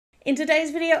In today's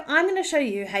video, I'm going to show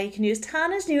you how you can use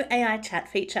Tana's new AI chat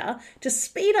feature to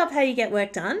speed up how you get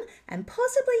work done and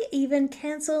possibly even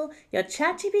cancel your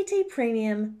ChatGPT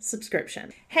Premium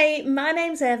subscription. Hey, my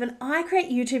name's Ev and I create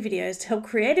YouTube videos to help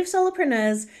creative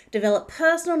solopreneurs develop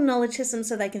personal knowledge systems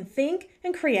so they can think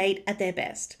and create at their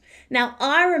best. Now,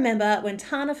 I remember when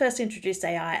Tana first introduced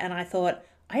AI and I thought,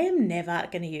 I am never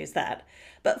going to use that.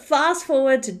 But fast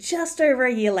forward to just over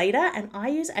a year later and I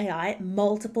use AI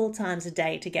multiple times a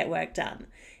day to get work done.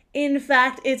 In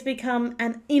fact, it's become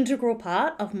an integral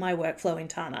part of my workflow in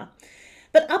Tana.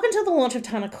 But up until the launch of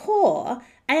Tana Core,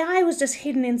 AI was just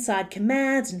hidden inside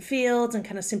commands and fields and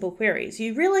kind of simple queries.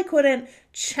 You really couldn't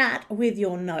chat with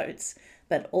your notes.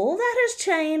 But all that has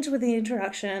changed with the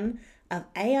introduction of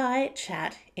AI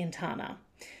chat in Tana.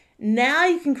 Now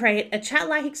you can create a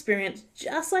chat-like experience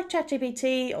just like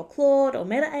ChatGPT or Claude or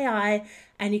Meta AI,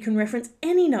 and you can reference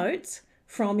any notes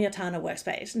from your Tana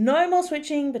workspace. No more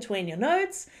switching between your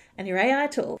notes and your AI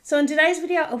tool. So in today's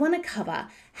video, I want to cover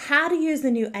how to use the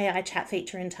new AI chat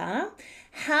feature in Tana,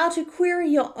 how to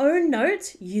query your own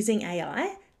notes using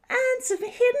AI, and some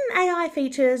hidden AI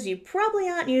features you probably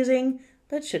aren't using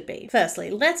but should be. Firstly,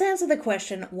 let's answer the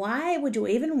question, why would you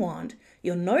even want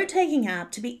your note-taking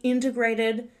app to be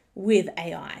integrated with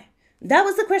AI? That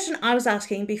was the question I was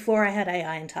asking before I had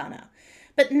AI in Tana.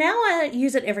 But now I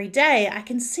use it every day, I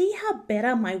can see how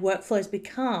better my workflows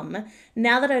become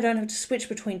now that I don't have to switch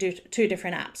between two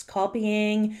different apps.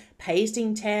 Copying,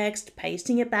 pasting text,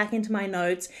 pasting it back into my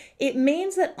notes. It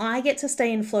means that I get to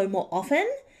stay in flow more often,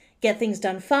 get things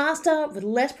done faster with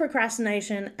less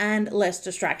procrastination and less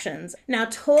distractions. Now,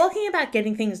 talking about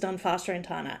getting things done faster in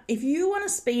Tana, if you want to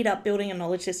speed up building a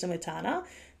knowledge system with Tana,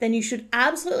 then you should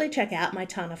absolutely check out my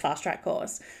Tana Fast Track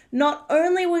course. Not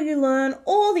only will you learn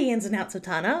all the ins and outs of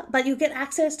Tana, but you'll get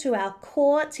access to our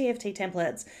core TFT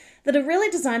templates that are really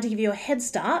designed to give you a head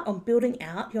start on building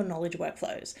out your knowledge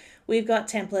workflows. We've got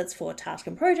templates for task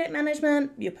and project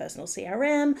management, your personal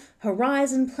CRM,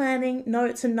 horizon planning,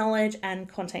 notes and knowledge, and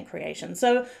content creation.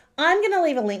 So I'm going to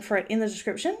leave a link for it in the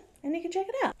description and you can check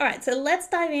it out. All right, so let's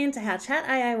dive into how Chat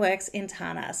AI works in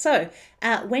Tana. So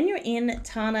when you're in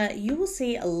Tana, you will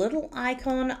see a little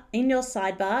icon in your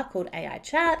sidebar called AI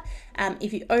Chat.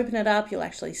 If you open it up, you'll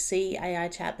actually see AI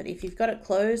Chat, but if you've got it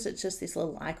closed, it's just this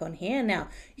little icon here. Now,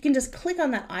 you can just click on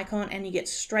that icon and you get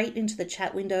straight into the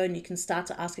chat window and you can start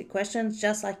to ask it questions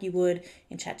just like you would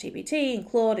in ChatGPT, in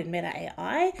Claude, in Meta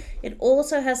AI. It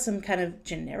also has some kind of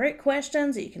generic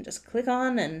questions that you can just click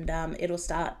on and it'll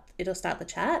start the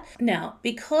chat. Now,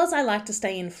 because I like to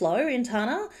stay in flow in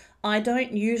Tana, I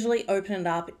don't usually open it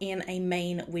up in a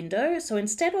main window. So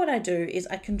instead what I do is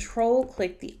I control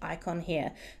click the icon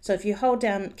here. So if you hold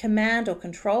down Command or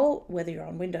Control, whether you're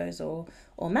on Windows or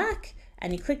Mac,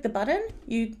 and you click the button,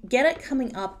 you get it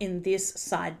coming up in this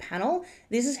side panel.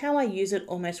 This is how I use it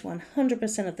almost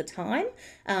 100% of the time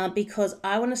because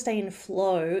I want to stay in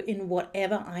flow in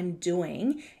whatever I'm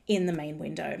doing in the main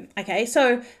window. Okay,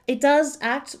 so it does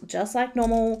act just like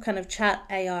normal kind of chat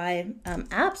AI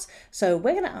apps. So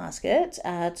we're going to ask it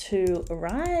to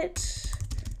write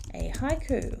a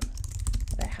haiku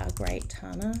about how great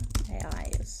Tana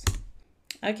AI is.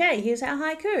 Okay, here's our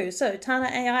haiku. So, Tana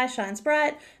AI shines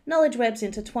bright, knowledge webs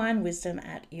intertwine, wisdom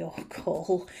at your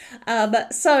call.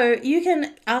 So you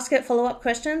can ask it follow-up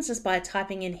questions just by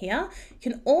typing in here.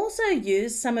 You can also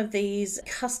use some of these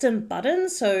custom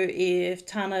buttons. So if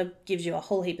Tana gives you a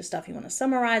whole heap of stuff, you want to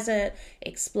summarize it,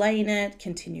 explain it,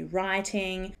 continue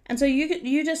writing. And so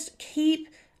you just keep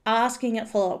asking it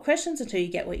follow-up questions until you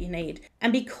get what you need.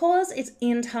 And because it's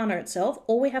in Tana itself,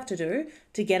 all we have to do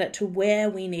to get it to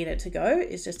where we need it to go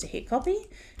is just to hit copy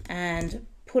and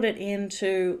put it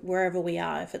into wherever we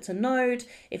are. If it's a note,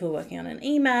 if we're working on an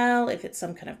email, if it's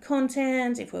some kind of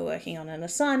content, if we're working on an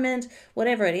assignment,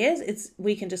 whatever it is,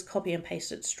 we can just copy and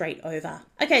paste it straight over.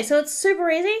 Okay, so it's super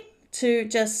easy to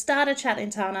just start a chat in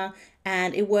Tana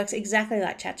and it works exactly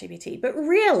like ChatGPT. But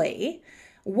really,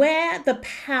 where the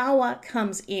power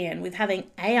comes in with having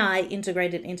AI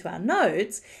integrated into our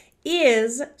notes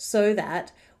is so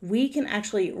that we can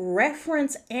actually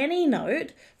reference any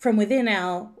note from within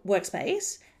our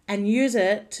workspace and use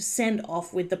it to send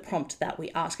off with the prompt that we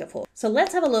ask it for. So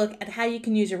let's have a look at how you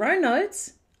can use your own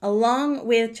notes along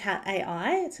with Chat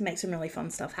AI to make some really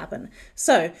fun stuff happen.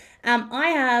 So I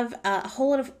have a whole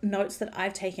lot of notes that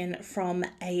I've taken from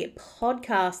a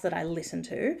podcast that I listen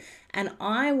to, and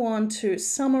I want to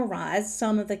summarize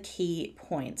some of the key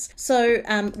points. So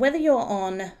whether you're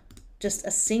on just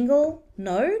a single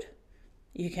node,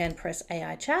 you can press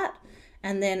AI Chat,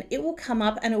 and then it will come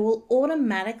up and it will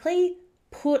automatically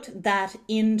put that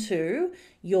into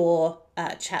your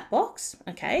chat box,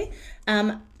 okay?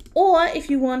 Or if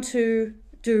you want to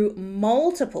do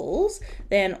multiples,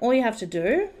 then all you have to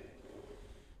do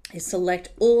is select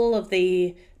all of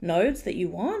the nodes that you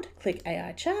want, click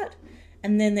AI chat,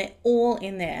 and then they're all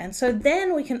in there. And so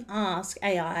then we can ask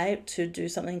AI to do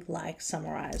something like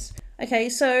summarize. Okay,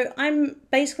 so I'm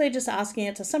basically just asking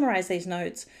it to summarize these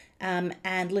notes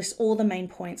and list all the main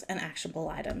points and actionable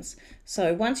items.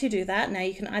 So once you do that, now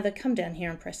you can either come down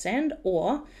here and press send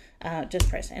or just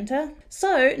press enter.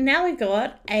 So now we've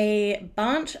got a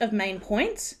bunch of main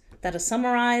points that are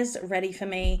summarized, ready for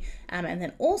me, and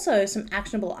then also some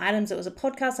actionable items. It was a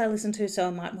podcast I listened to, so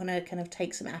I might want to kind of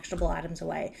take some actionable items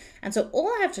away. And so all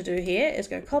I have to do here is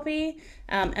go copy,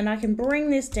 and I can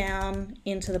bring this down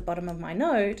into the bottom of my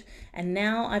note, and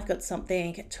now I've got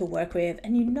something to work with.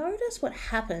 And you notice what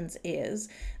happens is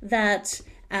that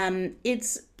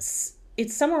it's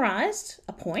summarized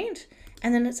a point,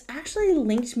 and then it's actually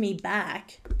linked me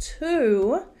back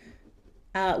to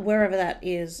wherever that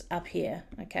is up here,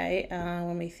 okay?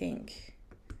 Let me think.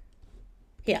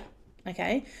 Here,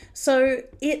 okay? So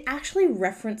it actually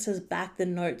references back the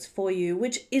notes for you,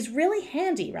 which is really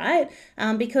handy, right?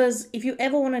 Because if you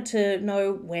ever wanted to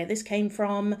know where this came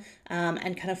from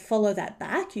and kind of follow that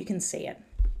back, you can see it.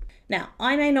 Now,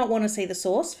 I may not want to see the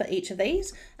source for each of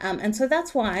these, and so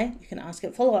that's why you can ask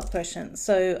it follow-up questions.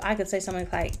 So I could say something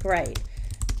like, great,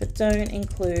 but don't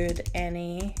include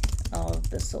any of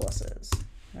the sources,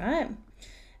 right?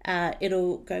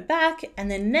 It'll go back,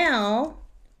 and then now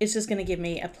it's just going to give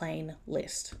me a plain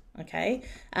list, okay?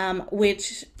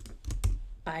 Which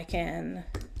I can,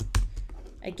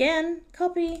 again,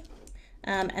 copy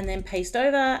and then paste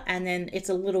over, and then it's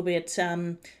a little bit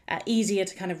easier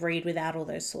to kind of read without all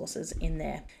those sources in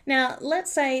there. Now,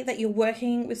 let's say that you're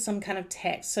working with some kind of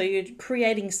text, so you're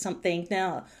creating something.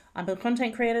 Now, I'm a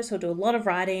content creator, so I do a lot of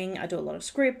writing, I do a lot of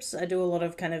scripts, I do a lot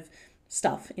of kind of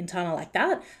stuff in Tana like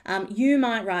that. You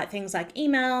might write things like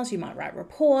emails, you might write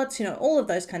reports, you know, all of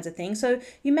those kinds of things. So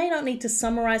you may not need to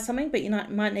summarize something, but you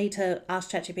might need to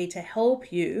ask ChatGPT to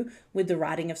help you with the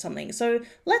writing of something. So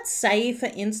let's say, for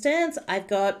instance, I've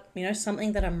got, you know,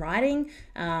 something that I'm writing.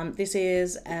 This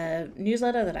is a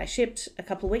newsletter that I shipped a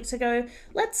couple of weeks ago.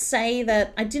 Let's say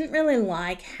that I didn't really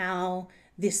like how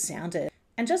this sounded.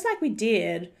 And just like we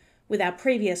did with our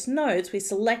previous notes, we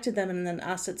selected them and then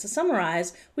asked it to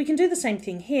summarize. We can do the same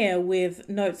thing here with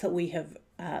notes that we have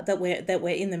that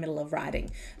we're in the middle of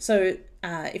writing. So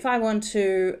if I want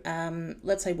to,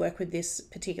 let's say, work with this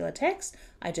particular text,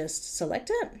 I just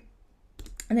select it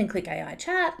and then click AI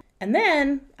chat, and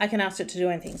then I can ask it to do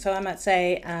anything. So I might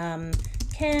say,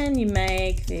 can you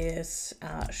make this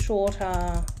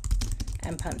shorter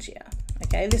and punchier?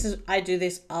 Okay, I do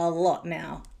this a lot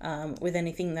now with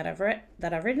anything that I've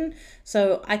written.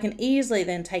 So I can easily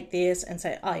then take this and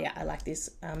say, oh yeah, I like this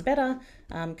better.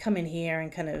 Come in here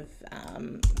and kind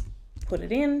of put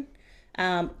it in.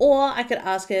 Or I could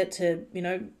ask it to, you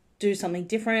know, do something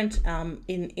different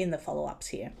in the follow-ups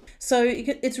here. So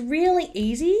it's really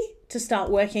easy to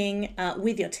start working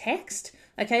with your text.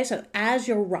 Okay, so as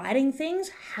you're writing things,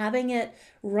 having it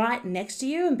right next to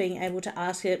you and being able to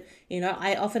ask it, you know,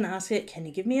 I often ask it, can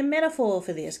you give me a metaphor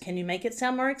for this? Can you make it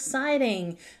sound more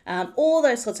exciting? All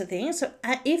those sorts of things. So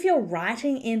if you're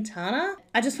writing in Tana,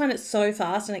 I just find it so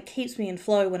fast and it keeps me in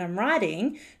flow when I'm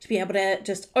writing to be able to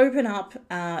just open up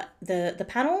the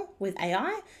panel with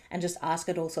AI and just ask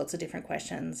it all sorts of different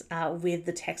questions with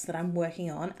the text that I'm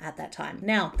working on at that time.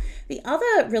 Now, the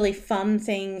other really fun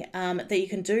thing that you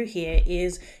can do here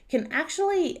is you can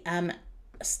actually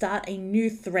start a new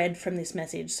thread from this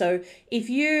message. So if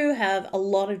you have a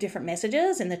lot of different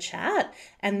messages in the chat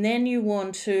and then you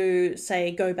want to,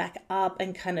 say, go back up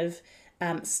and kind of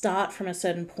start from a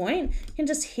certain point, you can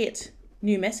just hit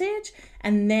new message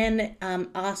and then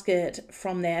ask it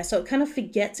from there. So it kind of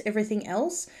forgets everything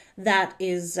else that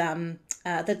is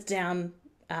that's down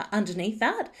underneath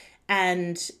that.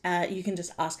 And you can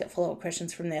just ask it follow-up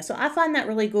questions from there. So I find that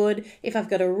really good if I've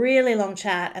got a really long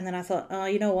chat and then I thought, oh,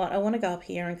 you know what, I want to go up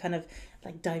here and kind of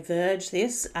like diverge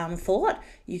this thought,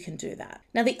 you can do that.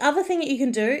 Now, the other thing that you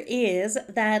can do is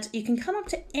that you can come up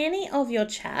to any of your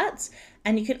chats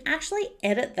and you can actually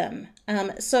edit them.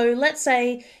 So let's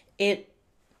say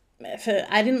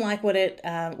I didn't like what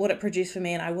it produced for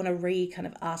me and I want to kind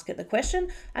of ask it the question,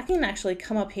 I can actually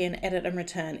come up here and edit and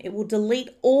return. It will delete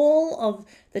all of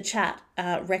the chat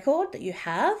record that you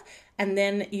have, and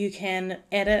then you can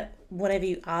edit whatever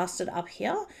you asked it up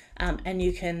here and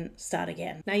you can start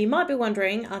again. Now, you might be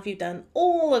wondering, after you've done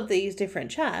all of these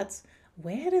different chats,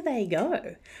 where do they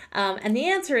go? And the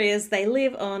answer is they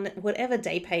live on whatever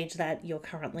day page that you're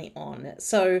currently on.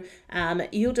 So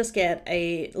you'll just get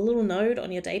a little node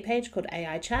on your day page called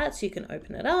AI Chats. You can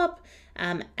open it up.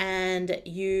 And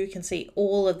you can see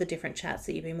all of the different chats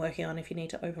that you've been working on. If you need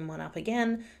to open one up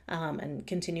again and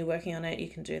continue working on it, you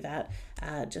can do that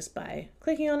just by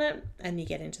clicking on it and you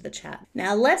get into the chat.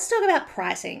 Now let's talk about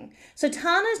pricing. So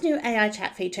Tana's new AI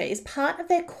chat feature is part of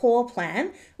their core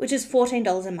plan, which is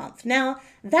 $14 a month. Now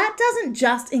that doesn't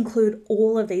just include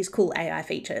all of these cool AI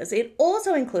features. It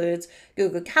also includes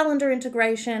Google Calendar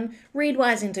integration,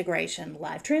 Readwise integration,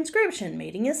 live transcription,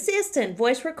 meeting assistant,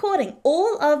 voice recording,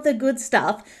 all of the good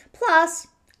stuff. Plus,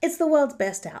 it's the world's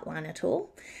best outliner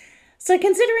tool. So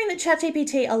considering that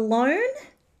ChatGPT alone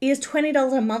is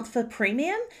 $20 a month for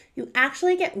premium, you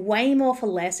actually get way more for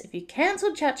less if you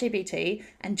cancelled ChatGPT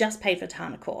and just paid for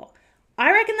Tana Core.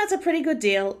 I reckon that's a pretty good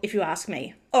deal if you ask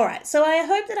me. All right, so I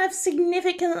hope that I've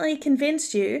significantly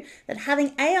convinced you that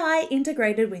having AI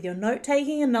integrated with your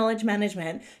note-taking and knowledge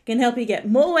management can help you get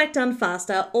more work done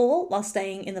faster, all while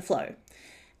staying in the flow.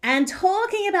 And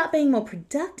talking about being more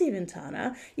productive in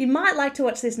Tana, you might like to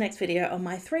watch this next video on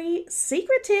my 3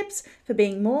 secret tips for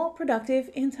being more productive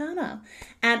in Tana.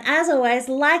 And as always,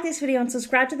 like this video and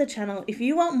subscribe to the channel if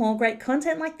you want more great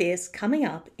content like this coming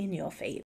up in your feed.